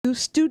new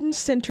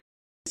student-centered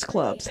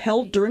clubs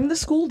held during the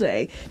school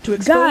day to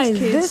expose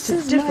kids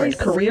to different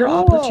career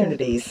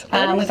opportunities.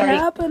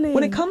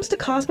 When it comes to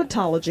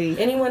cosmetology,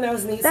 anyone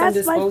else needs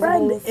That's some my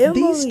friend disposables?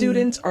 Emily. these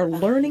students are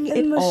learning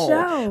it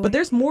Michelle. all. But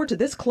there's more to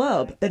this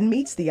club than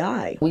meets the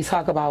eye. We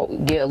talk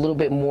about, get a little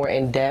bit more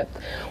in depth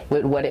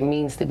with what it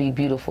means to be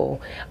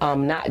beautiful,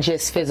 not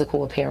just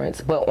physical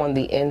appearance, but on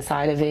the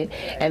inside of it,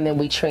 and then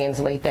we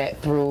translate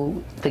that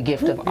through the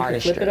gift of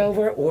artistry. Flip it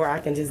over, or I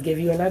can just give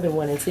you another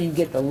one until you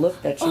get the look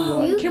that you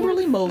want.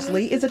 Kimberly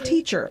Mosley is a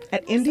teacher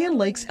at Indian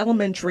Lakes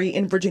Elementary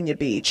in Virginia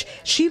Beach.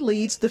 She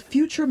leads the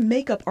Future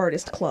Makeup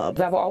Artist Club.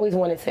 I've always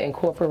wanted to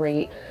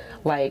incorporate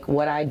like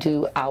what I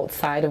do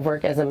outside of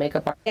work as a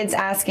makeup artist. Kids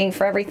asking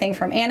for everything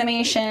from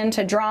animation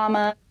to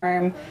drama,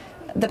 or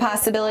the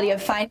possibility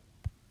of finding.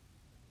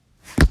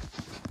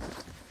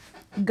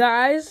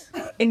 Guys,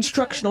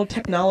 Instructional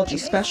technology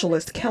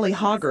specialist Kelly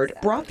Hoggard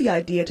brought the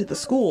idea to the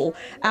school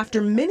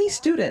after many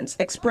students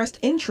expressed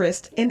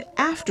interest in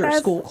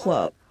after-school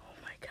club.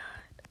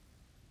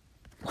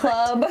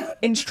 Club.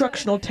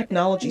 Instructional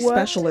technology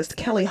specialist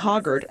Kelly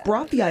Hoggard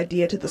brought the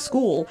idea to the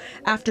school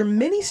after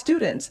many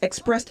students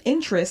expressed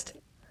interest.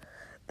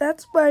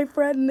 that's my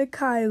friend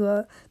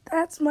Nikayla.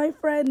 That's my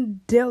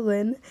friend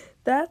Dylan.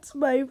 That's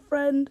my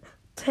friend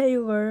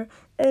Taylor.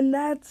 And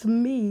that's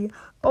me.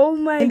 Oh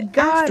my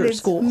God,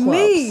 it's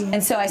me.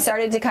 And so I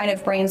started to kind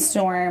of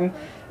brainstorm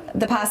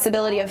the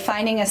possibility of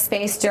finding a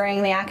space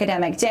during the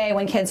academic day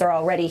when kids are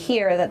already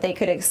here that they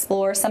could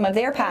explore some of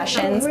their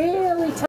passions.